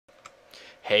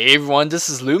Hey everyone, this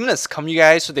is Luminous, coming to you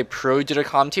guys with a pro digital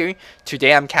commentary.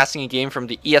 Today I'm casting a game from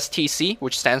the ESTC,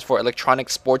 which stands for Electronic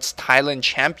Sports Thailand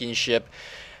Championship.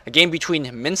 A game between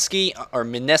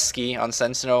Mineski on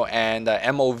Sentinel and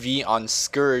MOV on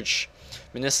Scourge.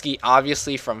 Mineski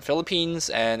obviously from Philippines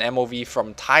and MOV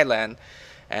from Thailand.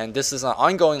 And this is an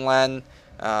ongoing LAN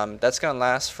that's going to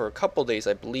last for a couple days,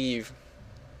 I believe.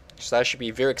 So that should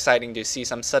be very exciting to see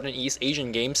some Southeast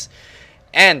Asian games.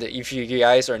 And if you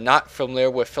guys are not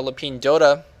familiar with Philippine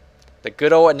Dota, the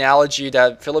good old analogy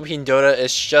that Philippine Dota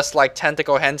is just like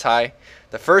tentacle hentai.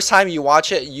 The first time you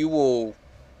watch it,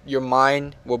 your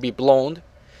mind will be blown.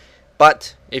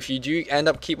 But if you do end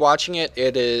up keep watching it,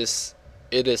 it is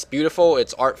beautiful,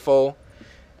 it's artful,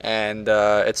 and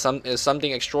it's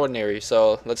something extraordinary.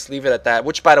 So let's leave it at that.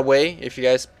 Which, by the way, if you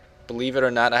guys believe it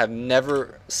or not, I have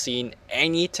never seen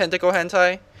any tentacle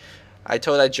hentai. I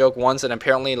told that joke once, and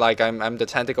apparently, like, I'm the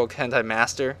tentacle hentai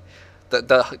master.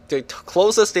 The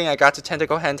closest thing I got to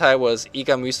tentacle hentai was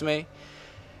Iga Musume,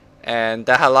 and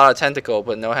that had a lot of tentacle,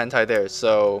 but no hentai there.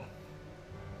 So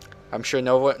I'm sure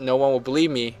no one will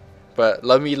believe me, but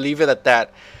let me leave it at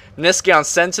that. Mineski on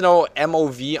Sentinel,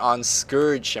 MOV on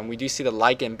Scourge, and we do see the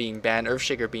Lycan being banned,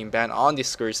 Earthshaker being banned on the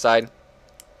Scourge side.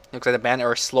 Looks like the ban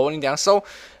are slowing down. So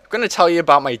I'm going to tell you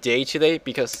about my day today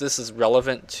because this is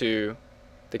relevant to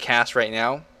the cast right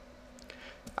now.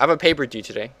 I have a paper due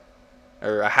today,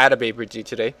 or I had a paper due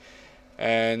today,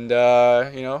 and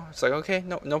you know, it's like, okay,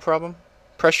 no problem.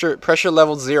 Pressure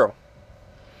level 0.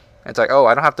 And it's like, oh,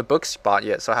 I don't have the books bought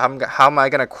yet, so how am I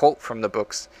gonna quote from the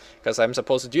books? Because I'm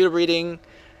supposed to do the reading.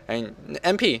 And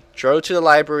MP drove to the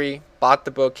library, bought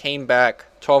the book, came back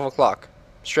 12 o'clock.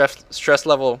 Stress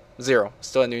level 0,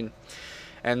 still at noon.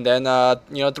 And then,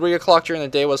 you know, 3 o'clock during the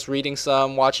day was reading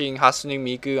watching Hatsune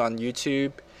Miku on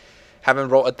YouTube. Haven't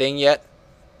wrote a thing yet.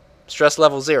 Stress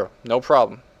level 0, no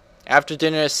problem. After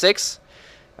dinner at 6,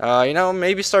 you know,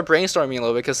 maybe start brainstorming a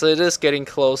little bit because it is getting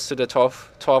close to the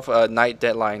 12 night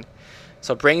deadline.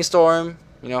 So brainstorm,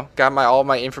 you know, got all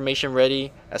my information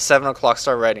ready. At 7 o'clock,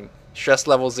 start writing. Stress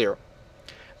level 0.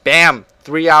 Bam!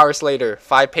 3 hours later,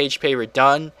 5-page paper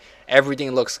done.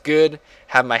 Everything looks good.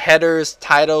 Have my headers,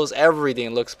 titles,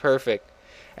 everything looks perfect.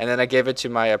 And then I gave it to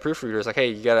my proofreaders. Like, hey,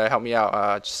 you gotta help me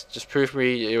out. Just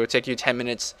proofread. It will take you 10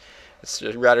 minutes. It's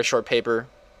a rather short paper.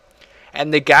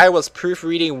 And the guy was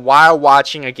proofreading while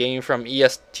watching a game from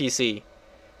ESTC.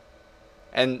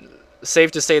 And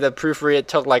safe to say that proofread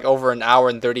took like over an hour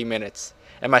and 30 minutes.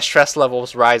 And my stress level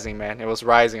was rising, man. It was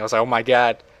rising. I was like, oh my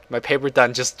god, my paper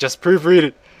done. Just proofread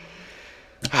it.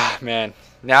 Ah, man.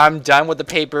 Now I'm done with the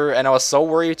paper, and I was so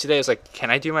worried today. I was like, can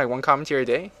I do my one commentary a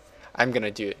day? I'm going to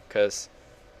do it, because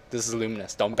this is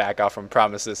Luminous. Don't back off from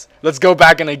promises. Let's go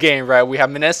back in the game, right? We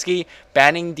have Mineski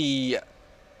banning the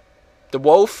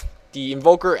Wolf, the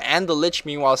Invoker, and the Lich.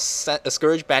 Meanwhile,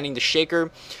 Scourge banning the Shaker,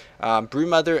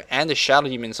 Brewmother, and the Shadow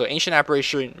Demon. So Ancient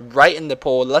Apparition right in the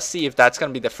poll. Let's see if that's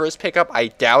going to be the first pickup. I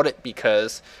doubt it,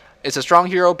 because it's a strong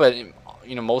hero, but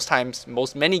you know,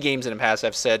 many games in the past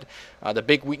have said the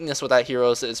big weakness with that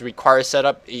hero is requires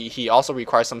setup. He also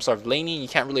requires some sort of laning. You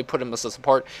can't really put him as a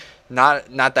support. Not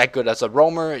that good as a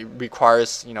roamer. It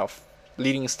requires, you know,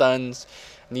 leading stuns.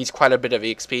 Needs quite a bit of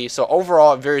EXP. So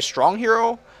overall, a very strong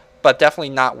hero, but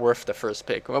definitely not worth the first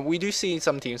pick. Well, we do see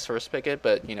some teams first pick it,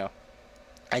 but you know,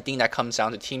 I think that comes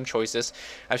down to team choices.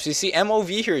 As you see,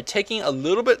 MOV here taking a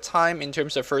little bit of time in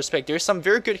terms of first pick. There's some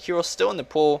very good heroes still in the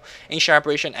pool. Ancient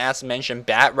Apparition, as mentioned,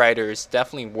 Bat Rider is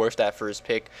definitely worth that first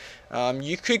pick.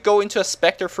 You could go into a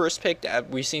Spectre first pick.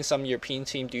 We've seen some European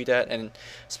team do that, and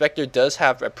Spectre does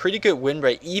have a pretty good win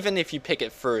rate, even if you pick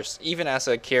it first. Even as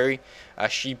a carry,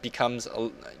 she becomes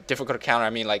difficult to counter. I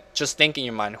mean, like, just think in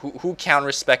your mind, who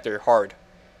counters Spectre hard?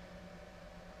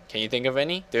 Can you think of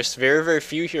any? There's very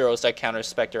few heroes that counter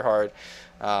Spectre hard.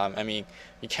 I mean,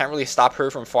 you can't really stop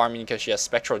her from farming because she has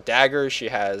Spectral Dagger, she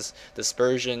has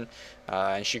Dispersion,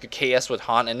 and she could KS with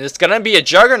Haunt, and it's gonna be a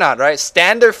Juggernaut, right?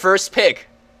 Standard first pick.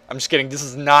 I'm just kidding. This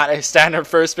is not a standard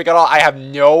first pick at all. I have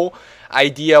no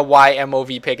idea why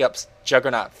MOV picked up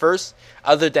Juggernaut first,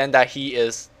 other than that he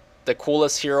is the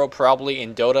coolest hero probably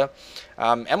in Dota.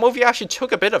 MOV actually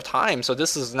took a bit of time, so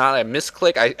this is not a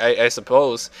misclick, I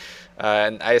suppose.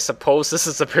 And I suppose this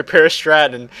is a prepare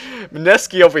strat, and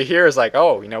Mineski over here is like,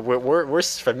 oh, you know, we're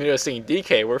familiar with seeing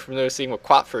DK, we're familiar with seeing with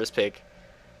Quat first pick,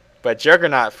 but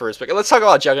Juggernaut first pick. Let's talk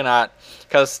about Juggernaut,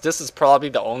 because this is probably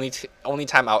the only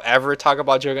time I'll ever talk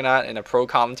about Juggernaut in a pro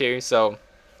commentary. So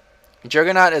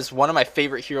Juggernaut is one of my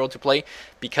favorite hero to play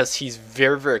because he's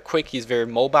very quick, he's very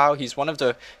mobile, he's one of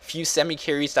the few semi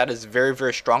carries that is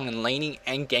very strong in laning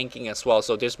and ganking as well.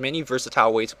 So there's many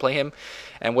versatile ways to play him,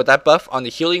 and with that buff on the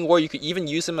healing ward, you could even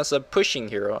use him as a pushing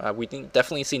hero. We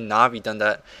definitely see Navi done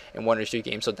that in 1 or 2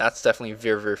 games, so that's definitely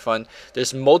very fun.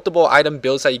 There's multiple item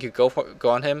builds that you could go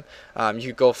on him. You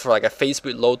could go for like a phase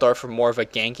boot low dart for more of a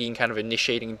ganking kind of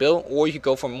initiating build, or you could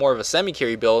go for more of a semi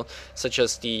carry build such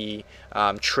as the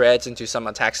treads into some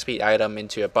attack speed item,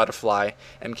 into a butterfly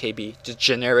MKB, just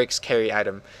generics carry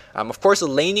item. Of course, the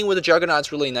laning with the Juggernaut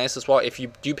is really nice as well. If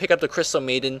you do pick up the Crystal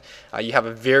Maiden, you have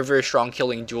a very strong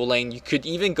killing dual lane. You could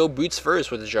even go boots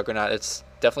first with the Juggernaut. It's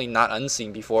definitely not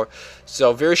unseen before.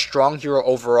 So very strong hero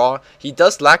overall. He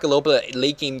does lack a little bit of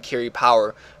late game carry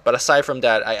power, but aside from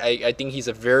that, I think he's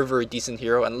a very decent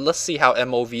hero, and let's see how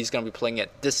MOV is going to be playing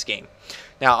it this game.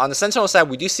 Now, on the Sentinel side,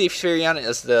 we do see Firion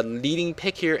as the leading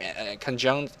pick here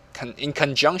in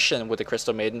conjunction with the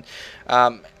Crystal Maiden.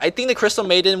 I think the Crystal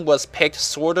Maiden was picked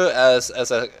sort of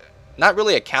as a, not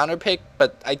really a counter pick,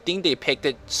 but I think they picked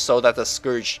it so that the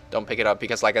Scourge don't pick it up,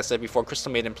 because like I said before,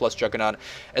 Crystal Maiden plus Juggernaut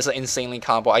is an insanely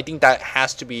combo. I think that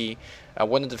has to be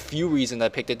one of the few reasons that I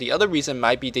picked it. The other reason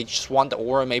might be they just want the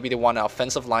aura, maybe they want an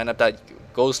offensive lineup that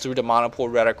goes through the mana pool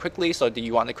rather quickly, so do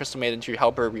you want the Crystal Maiden to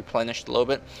help her replenish a little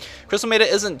bit. Crystal Maiden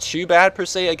isn't too bad per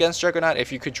se against Juggernaut.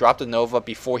 If you could drop the Nova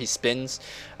before he spins,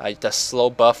 the slow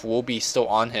buff will be still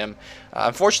on him.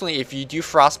 Unfortunately, if you do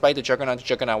Frostbite the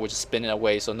Juggernaut will just spin it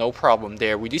away, so no problem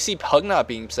there. We do see Pugna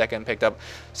being second picked up,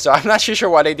 so I'm not too sure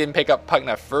why they didn't pick up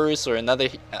Pugna first, or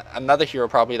another hero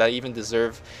probably that even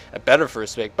deserve a better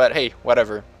first pick, but hey,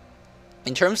 whatever.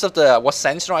 In terms of the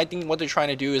Sentinel, I think what they're trying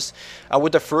to do is,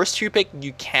 with the first 2 pick,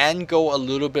 you can go a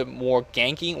little bit more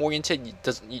ganking oriented.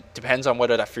 It depends on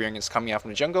whether that Furion is coming out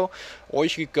from the jungle, or you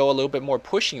could go a little bit more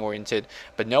pushing oriented.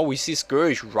 But no, we see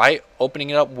Scourge right opening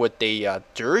it up with a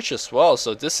Dirge as well.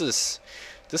 So this is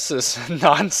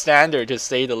non-standard to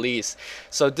say the least.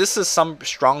 So this is some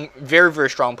strong, very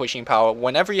strong pushing power.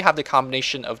 Whenever you have the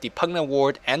combination of the Pugna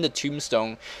Ward and the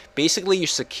Tombstone, basically you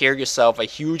secure yourself a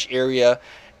huge area.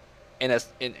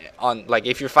 Like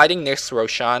if you're fighting next to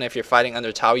Roshan, if you're fighting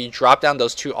under tower, you drop down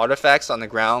those 2 artifacts on the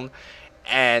ground,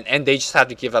 and they just have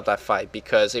to give up that fight,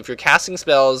 because if you're casting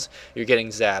spells, you're getting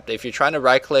zapped. If you're trying to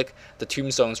right click, the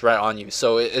Tombstone's right on you.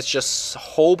 So it's just a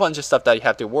whole bunch of stuff that you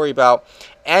have to worry about,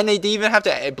 and they even have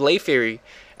to Blade Fairy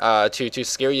to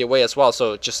scare you away as well.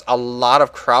 So just a lot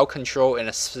of crowd control and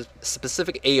a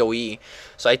specific AoE.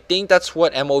 So I think that's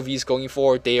what MOV is going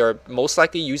for. They are most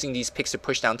likely using these picks to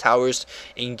push down towers,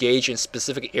 engage in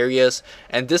specific areas,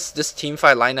 and this team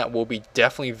fight lineup will be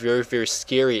definitely very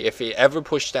scary if it ever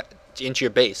push that into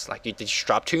your base. Like you just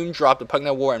drop Tomb, drop the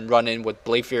Pugna War, and run in with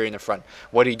Blade Fury in the front.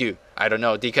 What do? I don't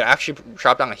know. They could actually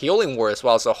drop down a Healing War as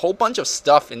well. So a whole bunch of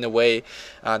stuff in the way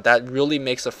that really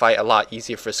makes the fight a lot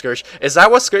easier for Scourge. Is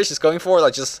that what Scourge is going for?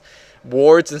 Like just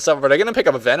wards and stuff? Are they going to pick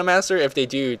up a Venomancer? If they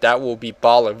do, that will be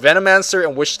baller. Venomancer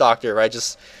and Witch Doctor, right?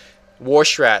 Just War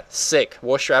Strat, sick.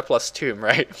 War Strat plus Tomb,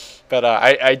 right? But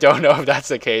I don't know if that's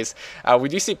the case. We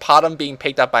do see Potom being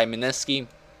picked up by Mineski.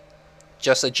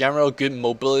 Just a general good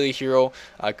mobility hero,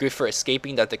 good for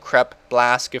escaping the Crep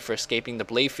Blast, good for escaping the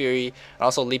Blade Fury, and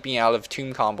also leaping out of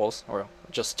Tomb combos, or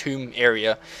just Tomb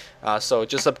area. So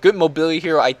just a good mobility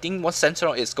hero. I think what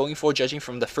Sentinel is going for, judging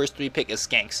from the first 3 pick, is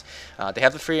ganks. They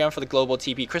have the Firion for the global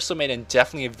TP. Crystal Maiden,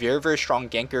 definitely a very strong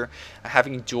ganker,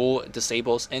 having dual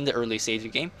disables in the early stage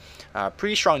of the game.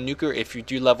 Pretty strong nuker if you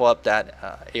do level up that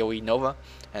AoE Nova.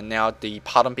 And now the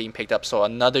Potom being picked up, so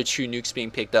another 2 nukes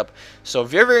being picked up. So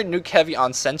very nuke heavy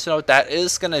on Sentinel. That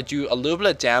is going to do a little bit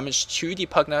of damage to the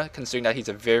Pugna, considering that he's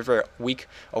a very weak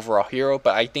overall hero.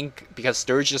 But I think because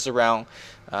Sturge is around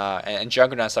and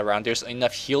Juggernaut's around, there's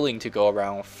enough healing to go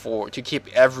around to keep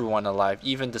everyone alive,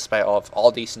 even despite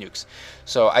all these nukes.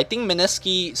 So I think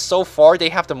Mineski, so far, they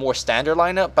have the more standard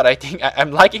lineup, but I think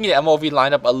I'm liking the MOV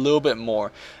lineup a little bit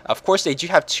more. Of course, they do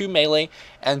have 2 melee,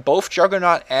 and both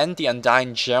Juggernaut and the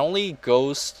Undying generally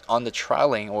goes on the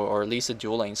tri-lane, or at least a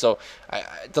dual lane. So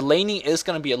the laning is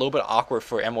going to be a little bit awkward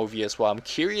for MOV as well. I'm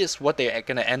curious what they're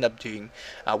going to end up doing.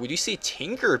 We do see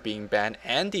Tinker being banned,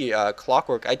 and the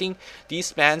Clockwork. I think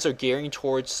these bans are gearing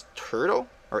towards Turtle,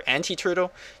 or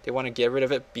anti-Turtle. They want to get rid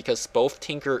of it because both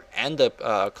Tinker and the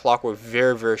Clockwork are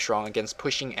very strong against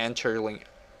pushing and turtling,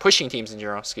 pushing teams in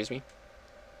general, excuse me.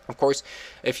 Of course,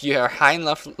 if you are high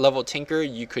enough level Tinker,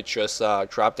 you could just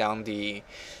drop down the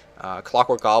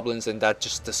Clockwork Goblins, and that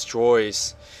just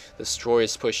destroys destroy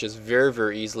his pushes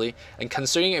very easily. And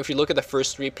considering if you look at the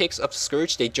first 3 picks of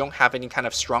Scourge, they don't have any kind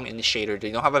of strong initiator.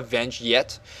 They don't have a Venge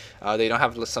yet. They don't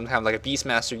have some kind of like a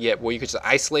Beastmaster yet where you could just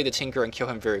isolate the Tinker and kill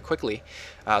him very quickly.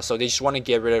 So they just want to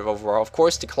get rid of overall. Of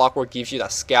course, the Clockwork gives you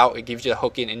that scout. It gives you the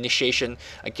hook-in initiation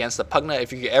against the Pugna.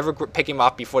 If you could ever pick him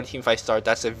off before the teamfight starts,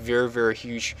 that's a very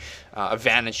huge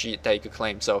advantage that you could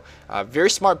claim. So very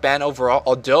smart ban overall,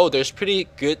 although there's pretty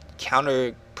good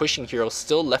counter pushing heroes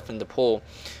still left in the pool.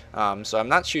 So I'm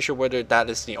not too sure whether that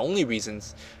is the only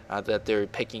reasons that they're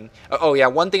picking. Oh yeah,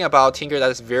 one thing about Tinker that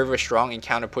is very strong in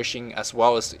counter pushing as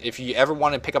well is if you ever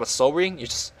want to pick up a Soul Ring, you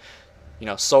just, you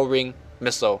know, Soul Ring,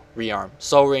 missile, rearm,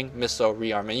 Soul Ring, missile,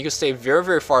 rearm, and you can stay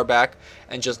very far back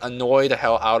and just annoy the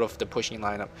hell out of the pushing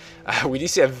lineup. We do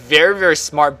see a very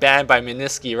smart ban by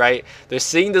Minisky, right? They're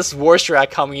seeing this war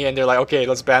strat coming in, they're like, okay,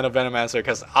 let's ban a Venomancer,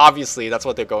 because obviously that's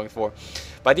what they're going for.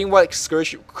 But I think what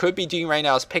Scourge could be doing right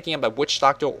now is picking up a Witch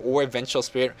Doctor or a Vengeful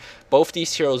Spirit. Both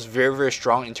these heroes very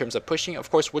strong in terms of pushing. Of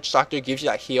course, Witch Doctor gives you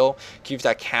that heal, gives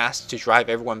that cast to drive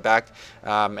everyone back.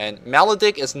 And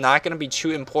Maledict is not going to be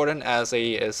too important as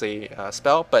a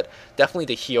spell, but definitely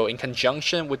the heal in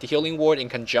conjunction with the Healing Ward, in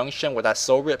conjunction with that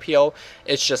Soul Rip heal.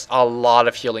 It's just a lot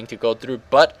of healing to go through.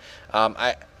 But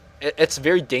it's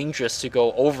very dangerous to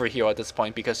go over here at this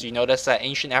point because you notice that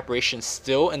Ancient Apparition is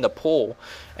still in the pool,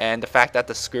 and the fact that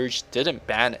the Scourge didn't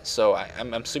ban it. So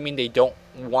I'm assuming they don't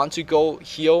want to go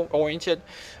heal oriented,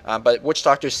 but Witch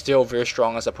Doctor is still very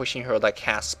strong as a pushing hero that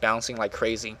casts bouncing like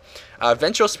crazy.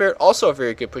 Vengeful Spirit also a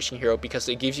very good pushing hero because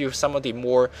it gives you some of the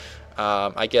more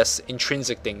I guess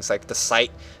intrinsic things like the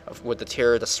sight with the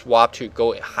Terror, the swap to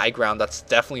go high ground. That's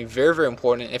definitely very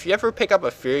important. If you ever pick up a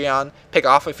Furion, pick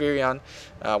off a Furion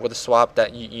with a swap,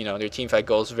 that you know, their team fight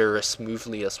goes very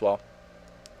smoothly as well.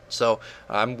 So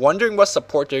I'm wondering what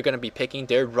support they're going to be picking.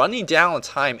 They're running down on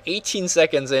time, 18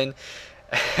 seconds in,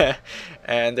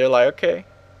 and they're like, okay,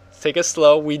 take it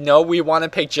slow. We know we want to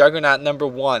pick Juggernaut number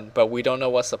 1, but we don't know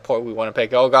what support we want to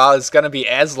pick. Oh god, it's going to be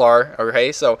Ezlar.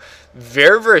 Okay, so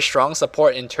very strong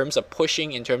support in terms of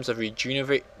pushing, in terms of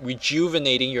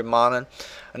rejuvenating your mana,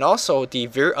 and also the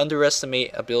very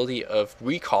underestimated ability of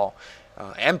recall.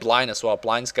 And blind as well.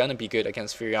 Blind's gonna be good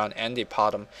against Furion and the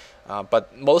Potom,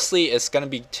 but mostly it's gonna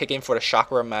be taken for the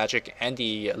Chakra Magic and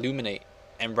the Illuminate.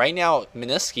 And right now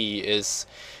Minisky is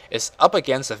up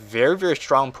against a very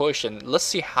strong push, and let's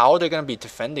see how they're gonna be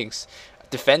defending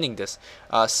this.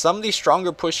 Some of the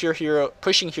stronger pushing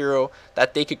hero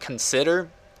that they could consider,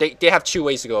 they have 2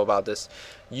 ways to go about this.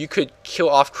 You could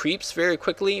kill off creeps very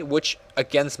quickly, which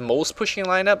against most pushing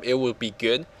lineup it would be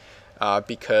good,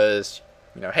 because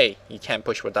you know, hey, you can't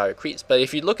push without your creeps. But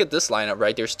if you look at this lineup,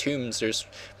 right, there's tombs, there's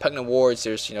Pugna wards,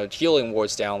 there's, you know, healing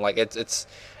wards down. Like it's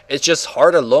just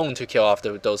hard alone to kill off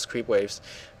those creep waves,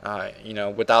 you know,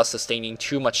 without sustaining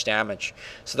too much damage.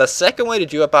 So the second way to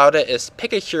do about it is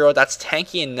pick a hero that's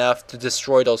tanky enough to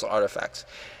destroy those artifacts.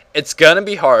 It's gonna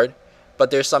be hard,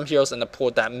 but there's some heroes in the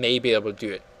pool that may be able to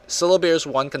do it. Syllabear is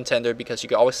one contender because you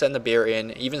can always send the bear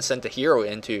in, even send the hero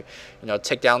in to, you know,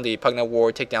 take down the Pugna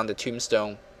ward, take down the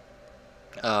tombstone.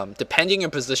 Depending on your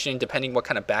positioning, depending what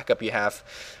kind of backup you have.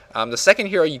 The second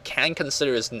hero you can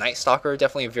consider is Night Stalker.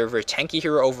 Definitely a very tanky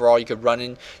hero overall. You could run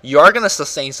in. You are going to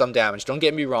sustain some damage, don't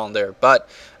get me wrong there, but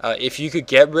if you could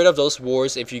get rid of those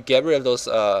wards, if you get rid of those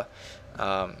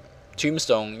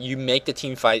tombstone, you make the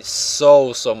team fight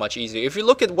so much easier. If you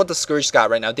look at what the Scourge got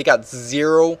right now, they got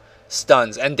 0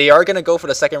 stuns, and they are going to go for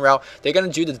the second route. They're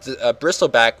going to do the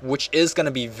Bristleback, which is going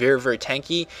to be very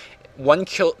tanky. One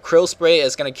Krill Spray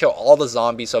is going to kill all the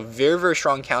zombies, so very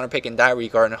strong counter pick in that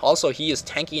regard. And also he is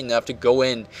tanky enough to go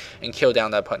in and kill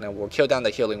down that Pugna ward, kill down the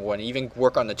Healing Ward, and even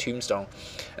work on the Tombstone.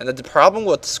 And the problem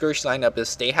with the Scourge lineup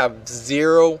is they have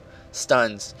 0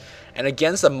 stuns. And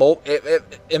against a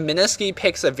if Minisky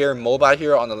picks a very mobile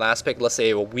hero on the last pick, let's say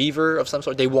a Weaver of some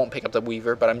sort, they won't pick up the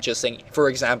Weaver. But I'm just saying, for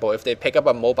example, if they pick up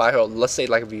a mobile hero, let's say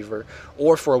like a Weaver,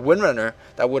 or for a Windrunner,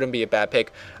 that wouldn't be a bad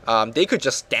pick. They could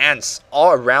just dance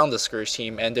all around the Scourge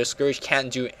team, and their Scourge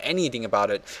can't do anything about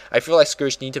it. I feel like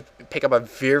Scourge need to pick up a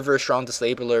very strong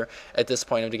Disabler at this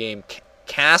point of the game.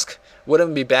 Cask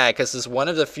wouldn't be bad, because it's one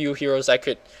of the few heroes that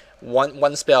could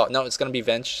one spell. No, it's gonna be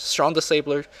Venge, strong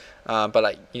Disabler.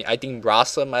 But I think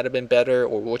Rasa might have been better,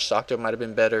 or Witch Doctor might have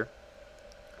been better.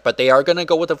 But they are gonna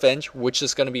go with Avenge, which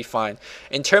is gonna be fine.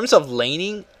 In terms of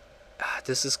laning,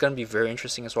 this is gonna be very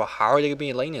interesting as well. How are they gonna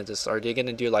be laning this? Are they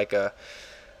gonna do like a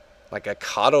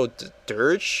Kato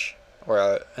Dirge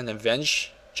or an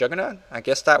Avenge Juggernaut? I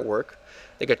guess that work.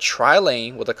 They could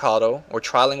tri-lane with a Kato or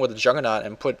tri-lane with a Juggernaut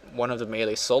and put one of the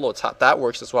melee solo top. That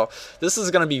works as well. This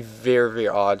is going to be very, very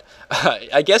odd.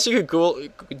 I guess you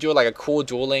could do like a cool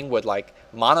dual lane with like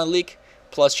Mana Leak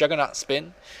plus Juggernaut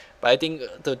spin. But I think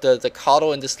the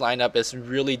Kato in this lineup is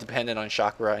really dependent on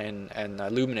Chakra and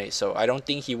Luminate. So I don't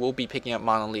think he will be picking up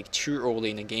Mana Leak too early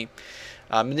in the game.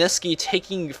 Mineski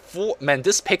taking full... Man,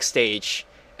 this pick stage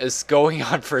is going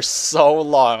on for so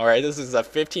long, right? This is a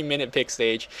 15-minute pick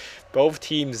stage. Both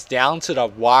teams down to the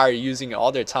wire using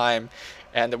all their time.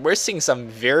 And we're seeing some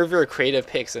very, very creative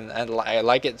picks. And I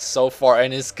like it so far.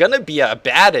 And it's going to be a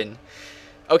Abaddon.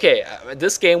 Okay,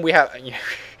 this game we have...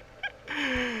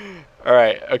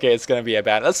 Alright, okay, it's gonna be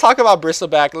Abaddon. Let's talk about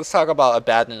Bristleback. Let's talk about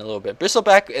Abaddon a little bit.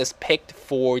 Bristleback is picked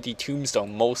for the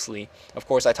Tombstone mostly. Of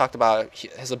course, I talked about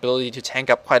his ability to tank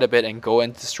up quite a bit and go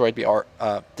and destroy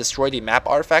the map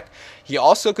artifact. He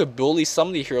also could bully some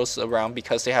of the heroes around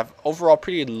because they have overall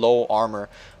pretty low armor.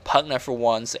 Pugna for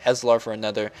one, Ezlar for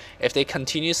another. If they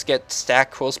continue to get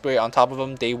stacked Crowspirit on top of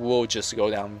them, they will just go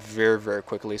down very, very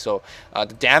quickly. So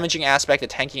the damaging aspect, the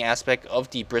tanking aspect of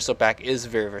the Bristleback is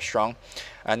very, very strong.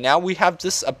 Now we have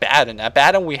this Abaddon.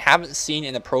 Abaddon we haven't seen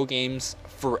in the pro games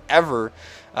forever.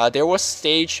 There was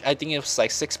stage, I think it was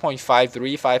like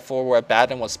 6.5354 where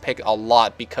Abaddon was picked a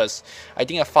lot because I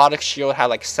think Aphotic Shield had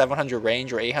like 700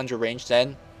 range or 800 range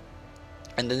then.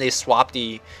 And then they swapped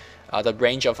the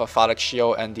range of Aphotic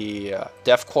Shield and the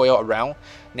Death Coil around.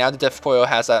 Now the Death Coil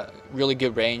has a really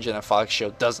good range and Aphotic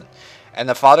Shield doesn't. And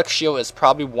Aphotic Shield is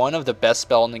probably one of the best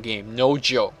spells in the game, no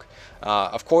joke.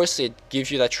 Of course, it gives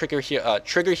you that trigger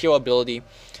heal ability,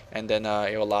 and then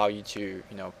it will allow you to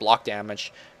block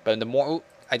damage. But the more,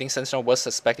 I think Sentinel was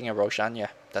suspecting a Roshan, yeah,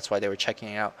 that's why they were checking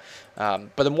it out.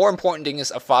 But the more important thing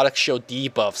is Aphotic Shield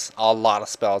debuffs a lot of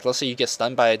spells. Let's say you get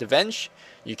stunned by a Venge,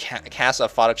 you can cast a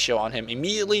Aphotic Shield on him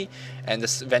immediately, and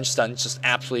this Venge stun just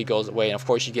absolutely goes away. And of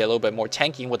course, you get a little bit more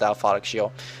tanking without Aphotic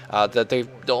Shield. The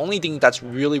only thing that's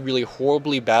really, really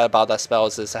horribly bad about that spell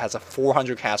is it has a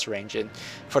 400 cast range, and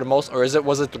for the most, or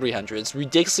was it 300? It's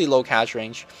ridiculously low cast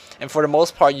range, and for the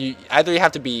most part, you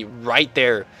have to be right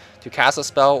there to cast a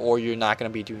spell, or you're not going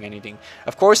to be doing anything.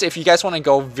 Of course, if you guys want to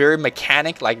go very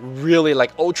mechanic, like really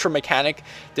like ultra mechanic,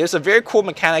 there's a very cool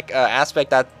mechanic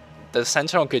aspect that the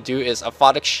Sentinel could do is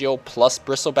Aphotic Shield plus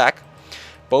Bristleback.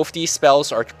 Both these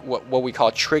spells are what we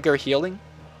call trigger healing.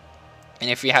 And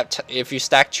if you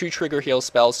stack two trigger heal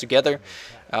spells together,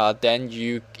 then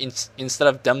you instead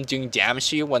of them doing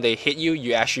damage to you when they hit you,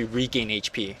 you actually regain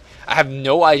HP. I have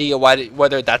no idea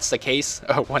whether that's the case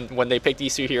when they pick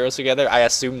these two heroes together. I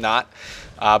assume not.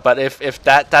 But if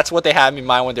that's what they have in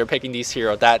mind when they're picking these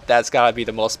heroes, that's gotta be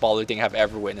the most baller thing I've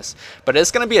ever witnessed. But it's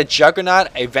gonna be a Juggernaut,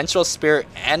 a Vengeful Spirit,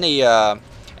 and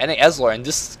an Ezlar, and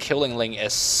this Killing Link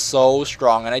is so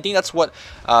strong. And I think that's what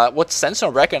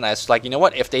Sentinel recognized. Like, you know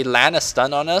what? If they land a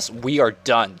stun on us, we are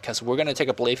done because we're gonna take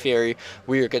a Blade Fairy,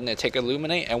 we are gonna take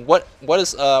Illuminate. And what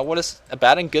is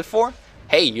Abaddon good for?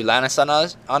 Hey, you land a stun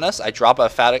on us, I drop a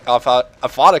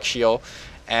Aphotic Shield,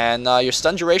 and your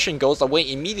stun duration goes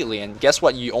away immediately. And guess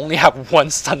what? You only have one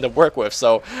stun to work with,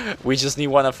 so we just need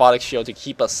one Aphotic Shield to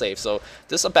keep us safe. So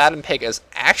this Abaddon pick is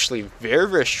actually very,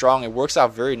 very strong. It works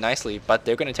out very nicely, but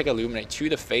they're going to take Illuminate to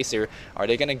the face here. Are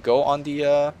they going to go on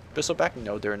the Bristleback?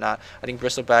 No, they're not. I think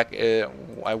Bristleback,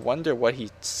 I wonder what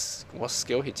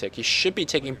skill he took. He should be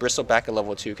taking Bristleback at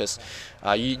level 2 because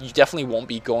you definitely won't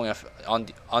be going on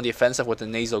the offensive with the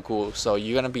Nasal Ghoul. So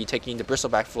you're going to be taking the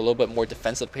Bristleback for a little bit more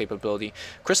defensive capability.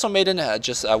 Crystal Maiden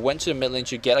just went to the mid lane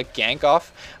to get a gank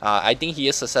off. I think he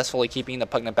is successfully keeping the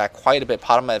Pugna back quite a bit.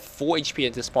 Pugna at full HP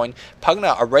at this point.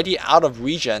 Pugna already out of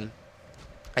regen.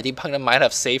 I think Pugna might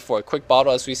have saved for a quick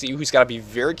bottle, as we see. Who's got to be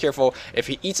very careful. If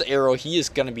he eats an arrow, he is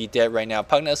going to be dead right now.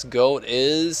 Pugna's gold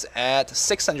is at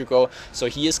 600 gold, so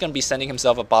he is going to be sending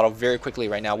himself a bottle very quickly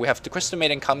right now. We have the Crystal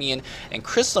Maiden coming in, and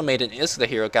Crystal Maiden is the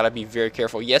hero. Got to be very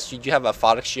careful. Yes, you do have a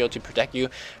Aphotic Shield to protect you,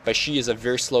 but she is a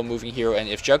very slow-moving hero, and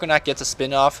if Juggernaut gets a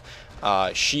spin-off,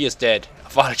 she is dead.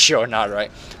 Aphotic Shield or not, right?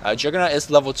 Juggernaut is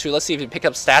level 2. Let's see if he pick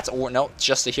up stats or no,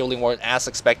 just the Healing Ward as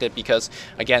expected, because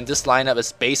again, this lineup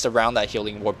is based around that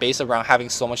Healing Ward, based around having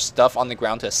so much stuff on the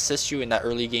ground to assist you in that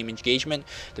early game engagement,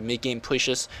 the mid game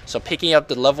pushes. So picking up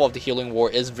the level of the Healing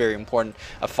Ward is very important.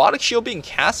 Aphotic Shield being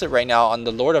casted right now on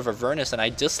the Lord of Avernus, and I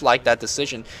dislike that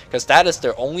decision because that is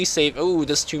their only save. Oh,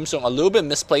 this Tombstone a little bit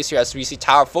misplaced here as we see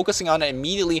Tower focusing on it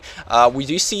immediately. We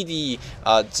do see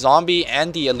the Zombie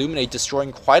and the Illuminate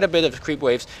destroying quite a bit of creep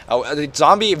waves. The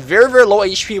zombie very low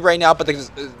HP right now, but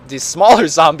the smaller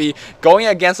zombie going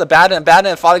against Abaddon and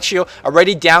Photic Shield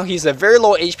already down. He's a very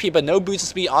low HP, but no boost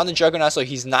speed on the Juggernaut, so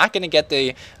he's not going to get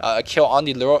the kill on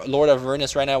the Lord of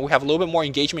Avernus right now. We have a little bit more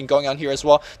engagement going on here as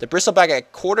well. The Bristleback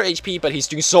at quarter HP, but he's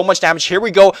doing so much damage. Here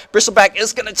we go. Bristleback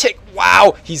is going to tick.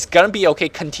 Wow, he's going to be okay.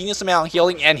 Continuous amount of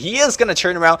healing, and he is going to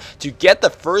turn around to get the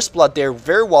first blood there.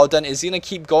 Very well done. Is he going to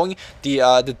keep going?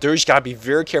 The Dirge got to be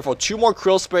very careful. 2 more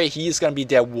Krill Spray. He is going to be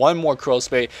dead. 1 more Krill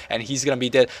Spray, and he's going to be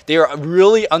dead. They are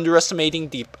really underestimating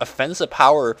the offensive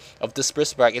power of this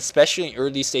Bristleback, especially in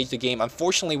early stage of the game.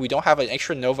 Unfortunately, we don't have an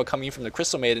extra Nova coming from the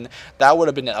Crystal Maiden. That would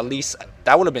have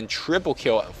been triple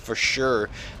kill for sure.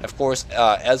 And of course,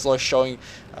 Ezra showing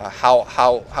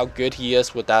how good he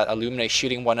is with that Illuminate,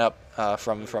 shooting one up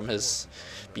from his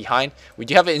behind. We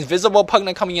do have an Invisible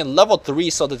Pugna coming in level 3,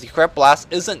 so the Decrepit Blast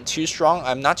isn't too strong.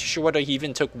 I'm not too sure whether he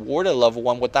even took Ward at level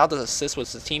 1. Without the assist with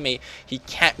his teammate, he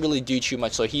can't really do too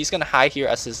much, so he's going to hide here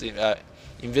as his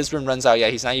Invisbrin runs out. Yeah,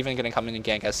 he's not even going to come in and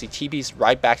gank as he TP's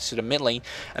right back to the mid lane.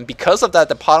 And because of that,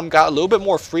 the bottom got a little bit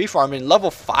more free farming.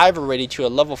 Level 5 already to a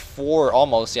level 4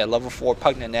 almost. Yeah, level 4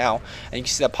 Pugna now. And you can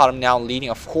see that bottom now leading.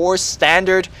 Of course,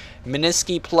 standard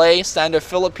Minisky play, standard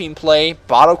Philippine play,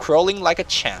 bottle crawling like a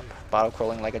champ.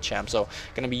 So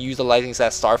going to be utilizing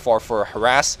that Starfall for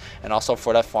harass and also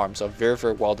for that farm. So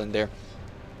very well done there.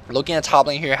 Looking at top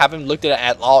lane here, haven't looked at it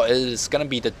at all. It is going to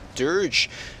be the Dirge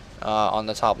on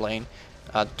the top lane.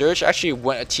 Dirge actually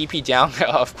went a TP down,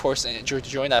 of course, to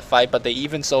join that fight, but they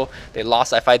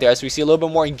lost that fight there. As we see a little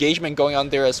bit more engagement going on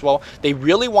there as well. They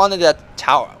really wanted that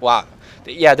tower. Wow.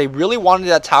 Yeah, they really wanted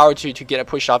that tower to get it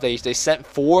pushed off. They sent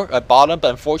 4 at bottom, but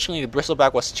unfortunately the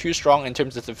Bristleback was too strong in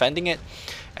terms of defending it.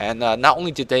 And not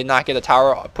only did they not get the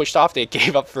tower pushed off, they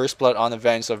gave up first blood on the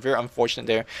Venge, so very unfortunate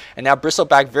there. And now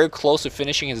Bristleback very close to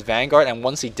finishing his Vanguard, and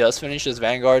once he does finish his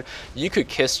Vanguard, you could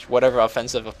kiss whatever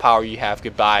offensive power you have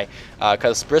goodbye,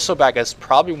 because Bristleback is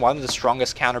probably one of the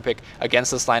strongest counter pick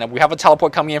against this lineup. We have a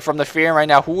teleport coming in from the Furion right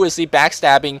now. Who is he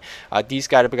backstabbing? These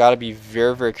guys have got to be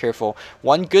very careful.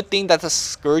 One good thing that the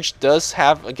Scourge does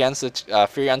have against the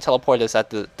Furion teleport is that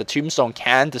the Tombstone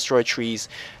can destroy trees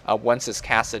once it's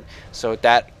casted, so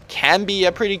that can be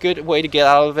a pretty good way to get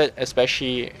out of it,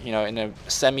 especially in a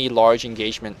semi-large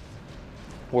engagement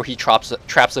where he traps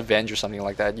a Venge or something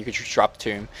like that. You could just drop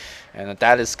Tomb, and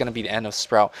that is going to be the end of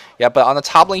Sprout. Yeah, but on the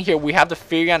top lane here, we have the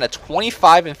Furion at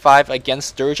 25-5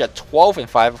 against Dirge at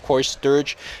 12-5. Of course,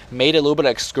 Dirge made a little bit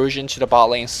of excursion to the bot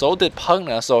lane. So did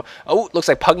Pugna. So, looks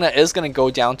like Pugna is going to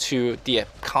go down to the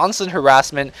constant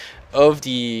harassment of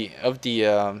the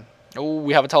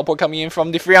we have a teleport coming in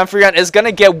from the Furion. Furion is going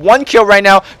to get 1 kill right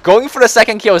now. Going for the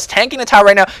second kill. Is tanking the tower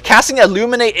right now. Casting the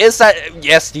Illuminate. Is that...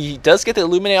 Yes, he does get the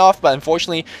Illuminate off, but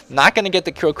unfortunately not going to get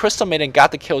the kill. Crystal Maiden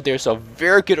got the kill there, so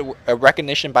very good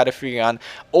recognition by the Furion.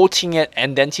 Ulting it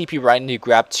and then TP right in to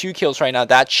grab 2 kills right now.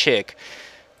 That chick...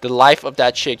 The life of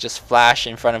that chick just flashed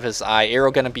in front of his eye.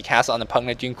 Arrow going to be cast on the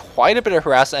Pugna, doing quite a bit of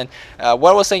harassment. And what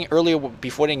I was saying earlier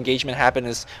before the engagement happened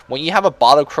is when you have a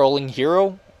bottle crawling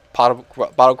hero...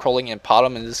 bottle crawling and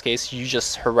bottom in this case, you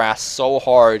just harass so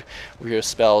hard with your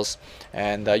spells,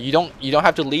 and you don't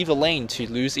have to leave the lane to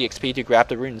lose the XP to grab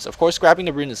the runes. Of course, grabbing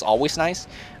the rune is always nice,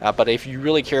 but if you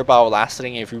really care about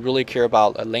lasting, if you really care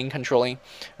about lane controlling,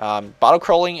 bottle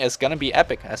crawling is gonna be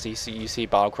epic. As you see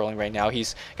bottle crawling right now.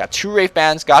 He's got 2 Wraith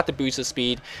Bands, got the boost of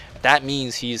speed. That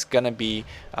means he's going to be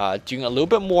doing a little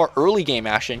bit more early game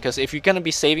action, because if you're going to be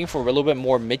saving for a little bit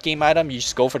more mid game item, you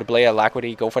just go for the Blade of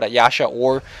Alacrity, go for that Yasha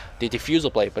or the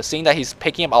Diffusal Blade. But seeing that he's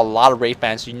picking up a lot of Wraith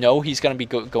Bands, you know he's going to be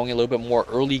going a little bit more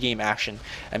early game action.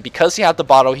 And because he had the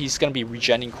bottle, he's going to be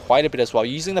regenning quite a bit as well.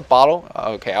 Using the bottle,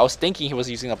 okay, I was thinking he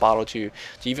was using the bottle to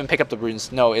even pick up the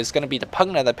runes. No, it's going to be the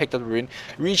Pugna that picked up the rune.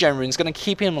 Regen rune is going to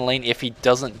keep him in lane if he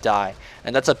doesn't die.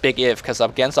 And that's a big if, because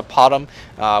against a Potom,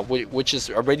 which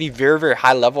is already very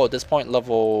high level at this point,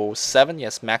 level 7,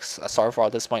 yes, max Starfall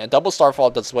at this point. A double Starfall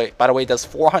does, by the way, does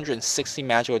 460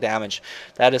 magical damage.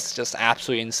 That is just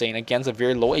absolutely insane against a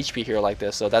very low HP hero like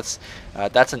this. So that's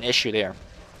an issue there.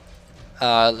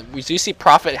 We do see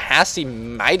Prophet has the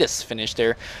Midas finish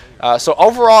there. So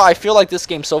overall, I feel like this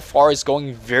game so far is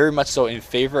going very much so in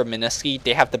favor of Minisky.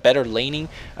 They have the better laning,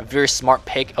 a very smart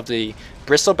pick of the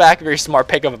Bristleback, very smart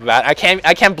pick of a bat. I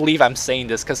can't believe I'm saying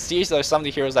this, because these are some of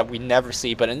the heroes that we never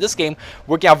see. But in this game,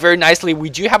 working out very nicely. We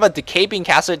do have a Decay being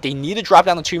casted. They need to drop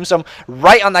down the Tombstone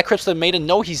right on that Crystal Maiden.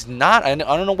 No, he's not. I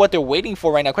don't know what they're waiting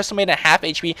for right now. Crystal Maiden half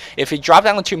HP. If he drop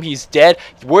down the tomb, he's dead.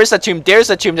 Where's the tomb? There's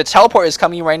the tomb. The teleport is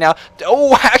coming right now.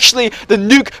 Oh, actually, the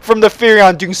nuke from the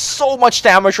Furion doing so much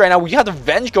damage right now. We have the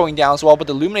Venge going down as well, but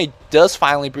the Luminate does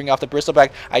finally bring off the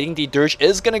Bristleback. I think the Dirge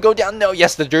is going to go down. No,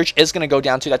 yes, the Dirge is going to go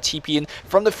down to that TP in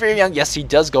from the Furion. Yes, he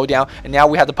does go down. And now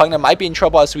we have the Pugna might be in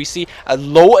trouble, as we see a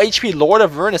low HP Lord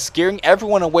of Vernus scaring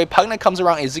everyone away. Pugna comes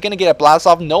around. Is he going to get a blast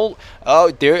off? No.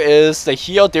 Oh, there is the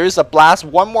heal. There's a blast.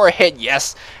 One more hit.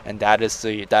 Yes. And that is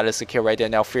the kill right there.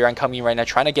 Now Furion coming right now,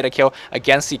 trying to get a kill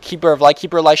against the Keeper of Light.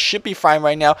 Keeper of Light should be fine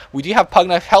right now. We do have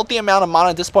Pugna, healthy amount of mana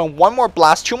at this point. One more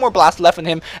blast, two more blasts left in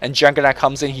him, and Juggernaut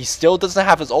comes in. He still doesn't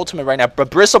have his ultimate right now, but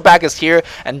Bristleback is here,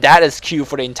 and that is Q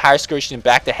for the entire Scourge team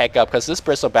back the heck up, because this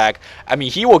Bristleback, I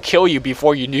mean, he will kill you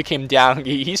before you nuke him down.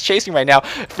 He's chasing right now.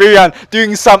 Furion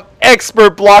doing some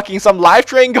expert blocking, some life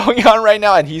drain going on right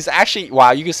now, and he's actually,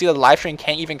 wow, you can see that the life drain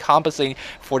can't even compensate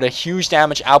for the huge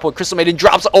damage output. Crystal Maiden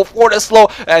drops for the slow,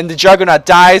 and the Juggernaut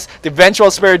dies. The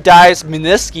Vengeful Spirit dies.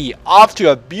 Minisky off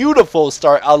to a beautiful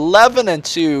start,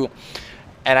 11-2.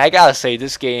 And I gotta say,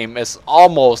 this game is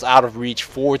almost out of reach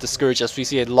for the Scourge, as we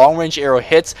see a long-range arrow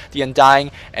hits the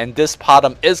Undying, and this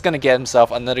Potom is gonna get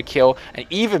himself another kill, and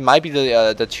even might be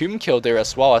the Tomb kill there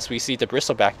as well, as we see the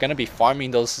Bristleback gonna be farming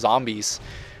those zombies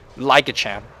like a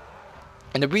champ.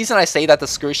 And the reason I say that the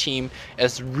Scourge team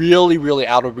is really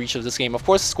out of reach of this game, of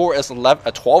course, the score is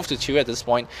 12-2 at this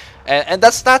point, and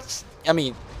that's not, I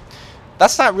mean,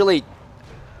 that's not really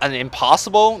an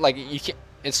impossible, like, you can.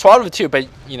 It's 12-2, but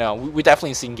you know, we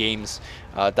definitely seen games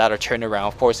that are turned around.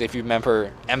 Of course, if you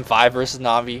remember M5 versus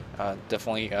Na'Vi,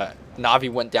 definitely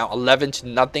Na'Vi went down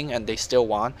 11-0 and they still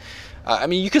won. I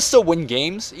mean, you can still win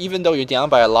games even though you're down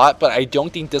by a lot, but I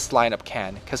don't think this lineup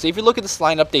can. Because if you look at this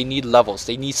lineup, they need levels.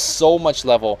 They need so much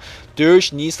level.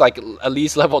 Dirge needs like at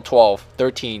least level 12,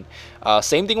 13.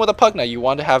 Same thing with the Pugna. You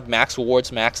want to have max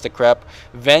rewards, max decrep.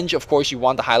 Venge, of course, you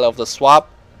want the high level swap.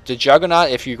 The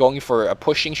Juggernaut, if you're going for a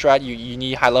pushing strat, you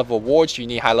need high level wards, you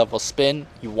need high level spin.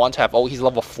 You want to have, oh, he's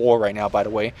level 4 right now, by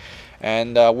the way.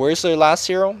 And where's the last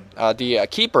hero? The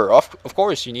Keeper, of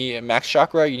course. You need max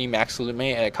chakra, you need max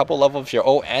illuminate, and a couple levels of your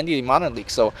O and the mana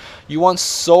leak. So you want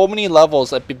so many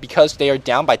levels that because they are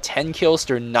down by 10 kills,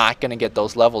 they're not gonna get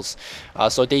those levels.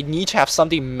 So they need to have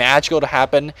something magical to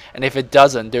happen, and if it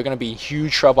doesn't, they're gonna be in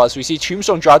huge trouble. As we see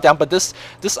Tombstone drop down, but this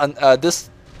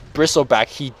Bristleback,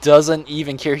 he doesn't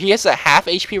even care. He has a half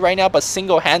HP right now, but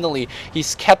single-handedly,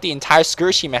 he's kept the entire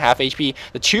Scourge team at half HP.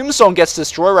 The Tombstone gets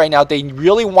destroyed right now. They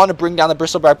really want to bring down the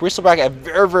Bristleback. Bristleback at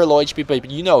very low HP,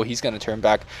 but you know he's going to turn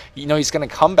back. You know he's going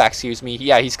to come back, excuse me.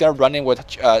 Yeah, he's going to run in with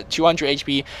 200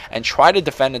 HP and try to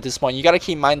defend at this point. You got to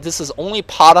keep in mind, this is only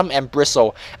Potom and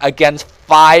Bristle against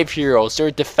 5 heroes. They're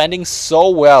defending so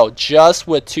well just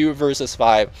with 2 versus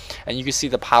 5. And you can see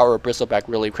the power of Bristleback,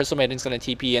 really. Crystal Maiden's going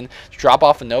to TP in, drop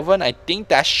off a Nova, and I think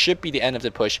that should be the end of the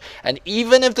push. And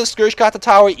even if the Scourge got the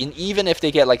tower, and even if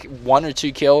they get like 1 or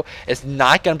 2 kill, it's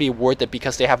not going to be worth it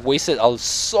because they have wasted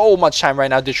so much time right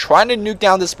now. They're trying to nuke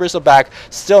down this Bristleback,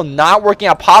 still not working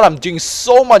out. Potom doing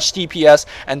so much DPS,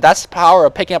 and that's the power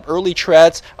of picking up early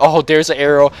treads. Oh, there's an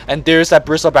arrow, and there's that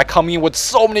Bristleback coming in with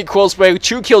so many quill spray.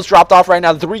 2 kills dropped off right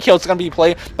now. 3 kills going to be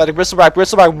played by the Bristleback.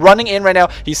 Bristleback running in right now.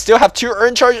 He still have 2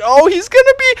 earn charge. Oh, he's going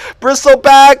to be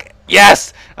Bristleback.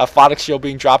 Yes! A Photic Shield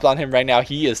being dropped on him right now.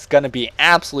 He is going to be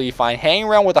absolutely fine. Hanging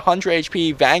around with 100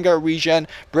 HP, Vanguard regen,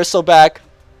 Bristleback,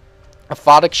 a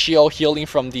Photic Shield healing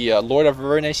from the Lord of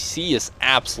Vernus. He is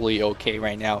absolutely okay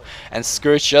right now. And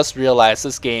Scourge just realized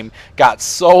this game got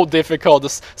so difficult.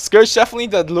 This Scourge definitely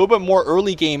did a little bit more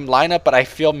early game lineup, but I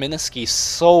feel Minisky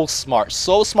so smart.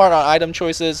 So smart on item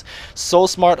choices, so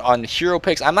smart on hero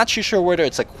picks. I'm not too sure whether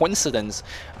it's a coincidence.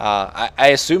 I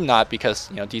assume not, because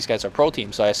you know these guys are pro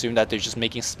teams, so I assume that they're just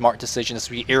making smart decisions.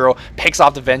 The arrow picks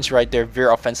off the Venge right there,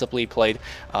 very offensively played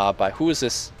by, who is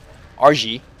this?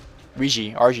 RG.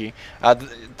 RG.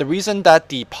 The reason that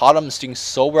the Potom is doing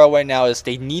so well right now is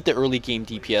they need the early game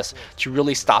DPS to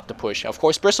really stop the push. Of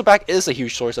course, Bristleback is a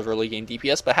huge source of early game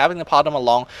DPS, but having the Potom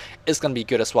along is going to be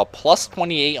good as well. Plus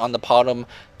 28 on the Potom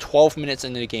 12 minutes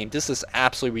into the game. This is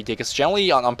absolutely ridiculous.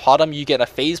 Generally on bottom you get a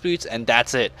phase boost and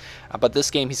that's it. But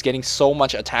this game he's getting so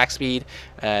much attack speed,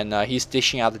 and he's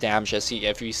dishing out the damage as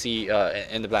if you see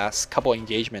in the last couple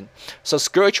engagement. So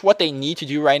Scourge, what they need to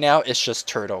do right now is just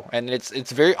turtle, and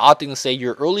it's very odd thing to say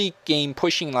your early game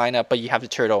pushing lineup, but you have to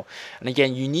turtle. And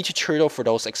again, you need to turtle for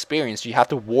those experience. You have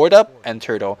to ward up and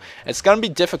turtle. It's gonna be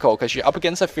difficult because you're up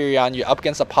against a Furion, you're up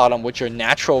against a Potom, which are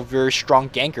natural, very strong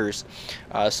gankers.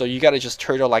 So you gotta just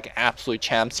turtle like absolute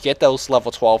champs, get those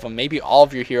level 12, and maybe all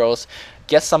of your heroes.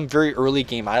 Get some very early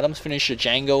game items, finish your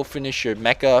Django, finish your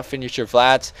Mecha, finish your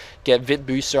Vlad, get Vit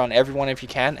Booster on everyone if you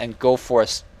can, and go for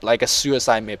like a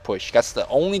suicide mid push. That's the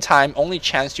only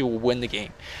chance you will win the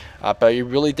game. But it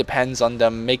really depends on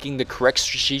them making the correct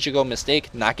strategical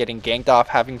mistake, not getting ganked off,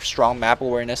 having strong map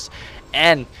awareness,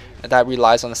 and that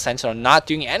relies on the Sentinel not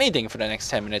doing anything for the next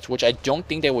 10 minutes, which I don't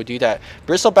think they will do that.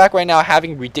 Bristleback right now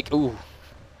having ridiculous... Ooh.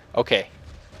 Okay.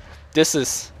 This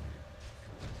is...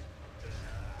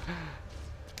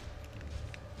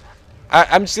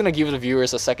 I'm just gonna give the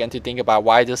viewers a second to think about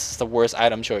why this is the worst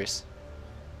item choice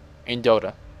in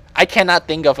Dota. I cannot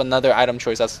think of another item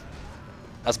choice as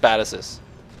bad as this.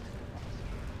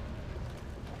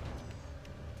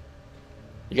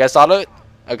 You guys thought of it?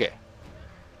 Okay.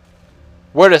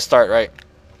 Where to start, right?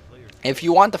 If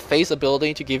you want the phase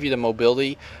ability to give you the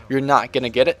mobility, you're not gonna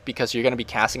get it because you're gonna be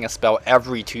casting a spell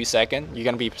every 2 seconds. You're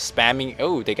gonna be spamming.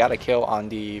 Oh, they got a kill on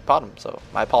the bottom, so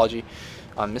my apology.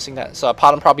 I'm missing that. So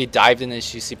Potom probably dived in,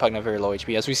 as you see Pugna very low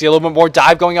HP. As we see a little bit more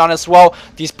dive going on as well.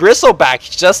 These Bristleback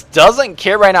just doesn't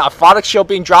care right now. A Photic Shield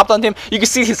being dropped on him. You can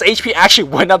see his HP actually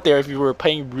went up there if you were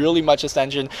paying really much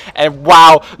attention. And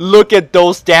wow, look at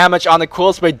those damage on the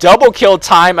Quill Spray. Double kill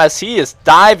time as he is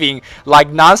diving like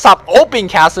non-stop, open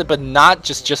casted, but not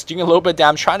just doing a little bit of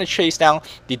damage, trying to chase down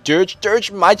the Dirge.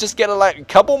 Dirge might just get a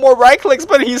couple more right clicks,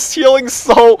 but he's healing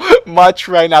so much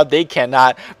right now. They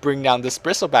cannot bring down this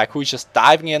Bristleback, who's just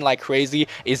diving in like crazy.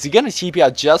 Is he gonna TP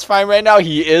out just fine right now?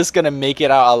 He is gonna make it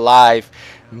out alive.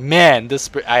 Man,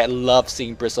 I love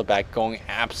seeing Bristleback going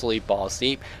absolutely balls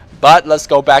deep. But let's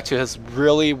go back to his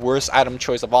really worst item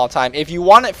choice of all time. If you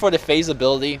want it for the phase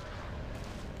ability,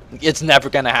 it's never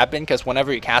gonna happen because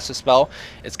whenever you cast a spell,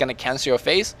 it's gonna cancel your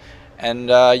phase. And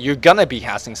you're gonna be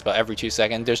casting spell every 2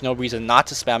 seconds. There's no reason not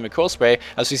to spam your Quill Spray.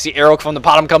 As we see, Arrow from the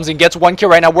bottom comes in, gets 1 kill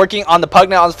right now, working on the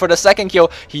Pugna for the 2nd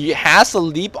kill. He has to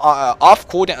leap off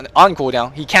cooldown, on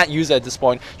cooldown. He can't use it at this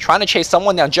point. Trying to chase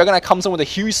someone down. Juggernaut comes in with a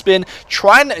huge spin.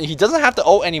 He doesn't have to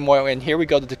ult anymore. And here we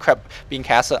go, the Decrep being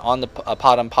casted on the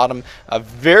Potom. Potom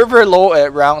very, very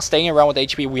low staying around with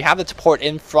HP. We have the support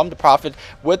in from the Prophet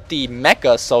with the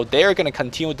Mecha, so they're gonna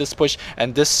continue with this push.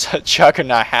 And this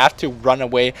Juggernaut have to run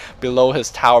away below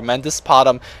his tower. Man, this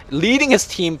Potom leading his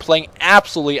team, playing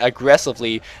absolutely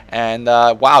aggressively, and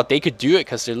wow, they could do it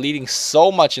because they're leading so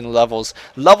much in levels.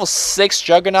 Level 6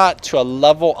 Juggernaut to a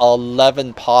level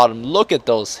 11 Potom. Look at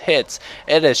those hits.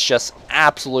 It is just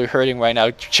absolutely hurting right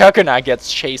now. Juggernaut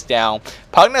gets chased down.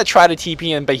 Pugna tried to TP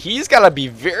in, but he's got to be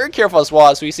very careful as well.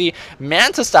 As we see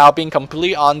Manta style being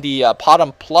completely on the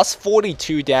Potom, plus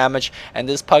 42 damage, and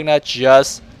this Pugna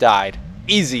just died.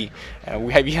 Easy. And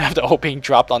we have the ult being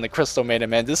dropped on the Crystal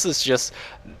Maiden. Man, this is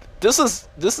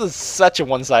such a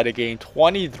one-sided game.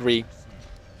 23.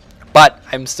 But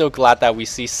I'm still glad that we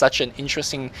see such an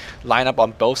interesting lineup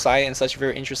on both sides and such a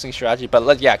very interesting strategy. But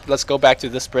let's go back to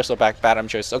this Bristleback bottom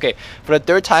choice. Okay, for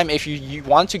the 3rd time, if you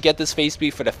want to get this phase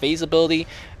speed for the phase ability,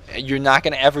 you're not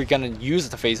ever gonna use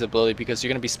the phase ability because you're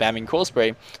gonna be spamming Quill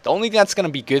Spray. The only thing that's gonna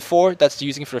be good for, that's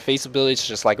using for the phase ability, is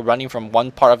just like running from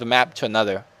one part of the map to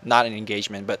another, not an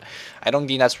engagement. But I don't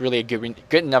think that's really a good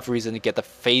enough reason to get the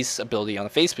phase ability on the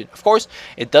phase speed. Of course,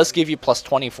 it does give you plus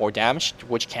 24 damage,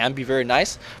 which can be very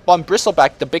nice. But on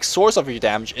Bristleback, the big source of your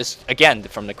damage is again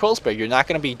from the Quill Spray. You're not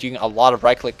gonna be doing a lot of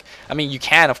right click. I mean, you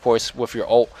can of course with your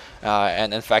ult,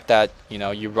 and in fact that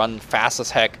you run fast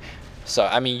as heck. So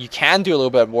I mean, you can do a little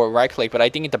bit more right click, but I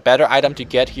think the better item to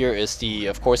get here is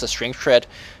of course a Strength Tread,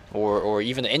 or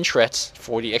even the Intreads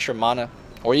for the extra mana,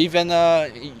 or even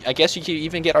I guess you could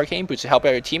even get Arcane Boots to help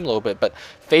out your team a little bit. But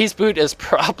Phase Boot is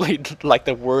probably like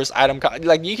the worst item.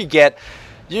 Like you could get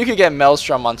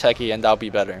Maelstrom on Techie and that'll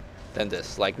be better than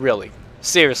this. Like really,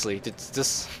 seriously,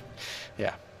 this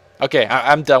yeah. Okay,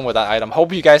 I'm done with that item.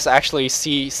 Hope you guys actually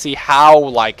see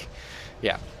how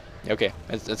yeah. Okay,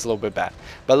 it's a little bit bad.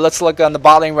 But let's look on the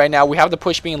bot lane right now. We have the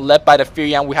push being led by the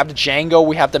Furion. We have the Django.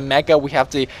 We have the Mecha. We have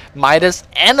the Midas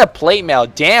and the Plate Mail.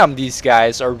 Damn, these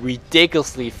guys are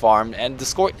ridiculously farmed. And the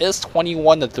score is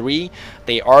 21-3.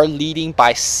 They are leading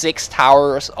by 6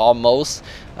 towers almost.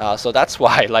 So that's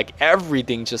why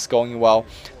everything just going well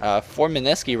for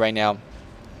Mineski right now.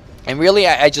 And really,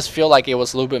 I just feel like it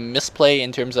was a little bit misplay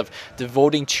in terms of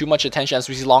devoting too much attention, as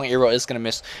we see Long Arrow is going to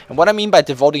miss. And what I mean by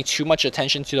devoting too much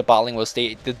attention to the bot lane was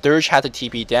the Dirge had to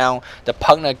TP down, the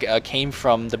Pugna came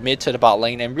from the mid to the bot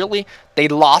lane, and really, they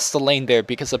lost the lane there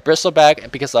because of Bristleback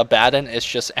and because of Abaddon. It's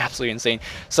just absolutely insane.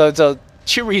 So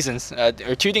two reasons,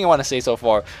 or two things I want to say so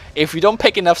far. If you don't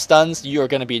pick enough stuns, you are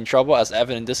going to be in trouble, as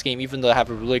evident in this game. Even though they have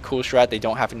a really cool strat, they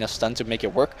don't have enough stuns to make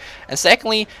it work. And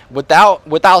secondly, without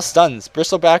stuns,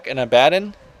 Bristleback and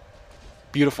Abaddon,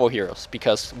 beautiful heroes,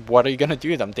 because what are you going to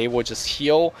do to them? They will just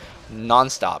heal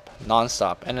non-stop.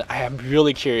 And I am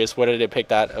really curious whether they pick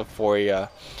that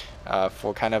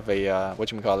for kind of a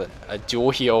a dual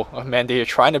heal. Oh, man, they're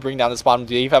trying to bring down this bottom.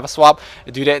 Do they even have a swap?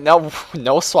 Do they?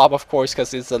 No swap, of course,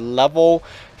 because it's a level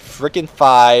freaking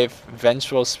 5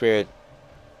 Vengeful Spirit.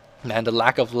 Man, the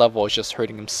lack of level is just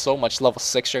hurting him so much. Level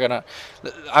 6, I'm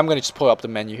gonna just pull up the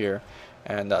menu here,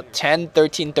 and 10,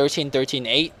 13, 13, 13,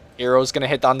 8. Arrow's gonna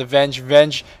hit on the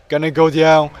Venge gonna go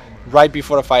down right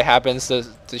before the fight happens.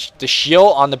 The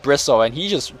shield on the Bristle, and he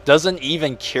just doesn't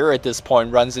even care at this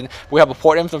point. Runs in. We have a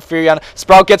port in from Furion.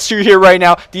 Sprout gets through here right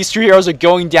now. These 2 heroes are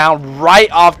going down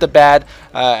right off the bat,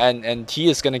 and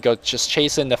he is gonna go just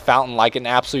chasing the fountain like an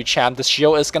absolute champ. The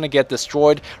shield is gonna get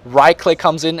destroyed. Right click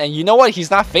comes in, and you know what?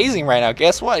 He's not phasing right now.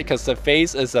 Guess what? Because the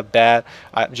phase is a bad.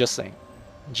 I'm just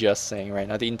saying right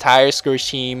now. The entire Scourge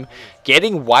team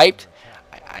getting wiped.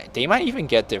 They might even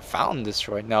get their fountain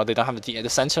destroyed. No, they don't have the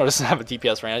Sentinel doesn't have a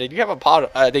DPS right now. They do have a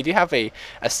pot. They do have a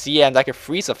CM that can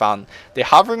freeze a fountain. They're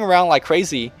hovering around like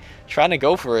crazy, trying to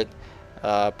go for it.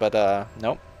 But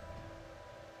nope.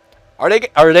 Are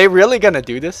they really gonna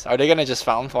do this? Are they gonna just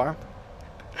fountain farm?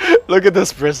 Look at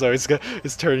this Bristle.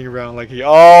 It's turning around like he.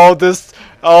 Oh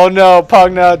no!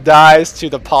 Pugna dies to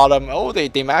the bottom. Oh, they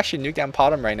might actually nuke down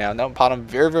bottom right now. No, bottom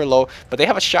very low. But they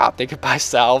have a shop. They could buy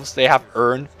salves. They have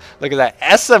Urn. Look at that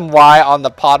SMY on the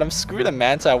bottom. Screw the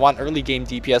Manta. I want early game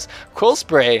DPS. Quill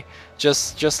Spray.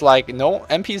 Just like no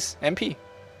MP.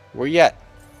 Where you at?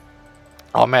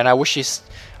 Oh man, I wish he's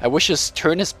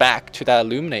turned his back to that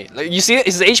Illuminate. You see,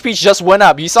 his HP just went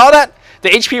up. You saw that? The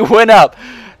HP went up.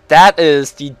 That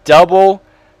is the double,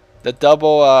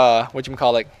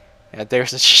 whatchamacallit. Yeah,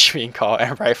 there's a cheat being called,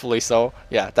 and rightfully so.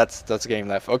 Yeah, that's a game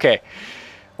left. Okay.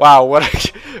 Wow,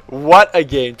 what a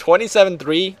game.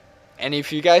 27-3. And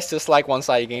if you guys dislike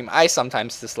one-sided game, I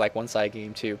sometimes dislike one-sided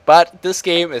game too. But this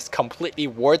game is completely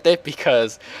worth it,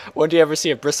 because when do you ever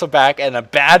see a Bristleback and a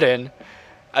Abaddon,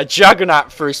 a Juggernaut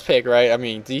first pick, right? I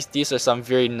mean, these are some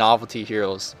very novelty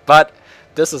heroes. But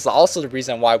this is also the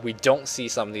reason why we don't see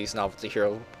some of these novelty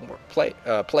heroes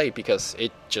play, because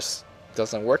it just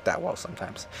doesn't work that well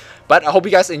sometimes. But I hope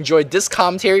you guys enjoyed this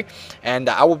commentary, and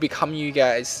I will be coming to you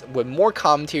guys with more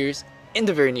commentaries in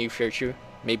the very near future,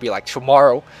 maybe like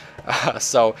tomorrow.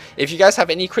 So if you guys have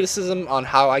any criticism on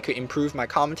how I could improve my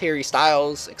commentary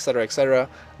styles, etc.,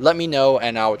 let me know,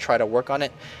 and I'll try to work on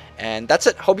it. And that's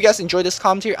it. Hope you guys enjoyed this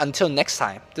commentary. Until next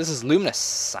time, this is Luminous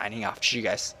signing off. See you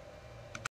guys.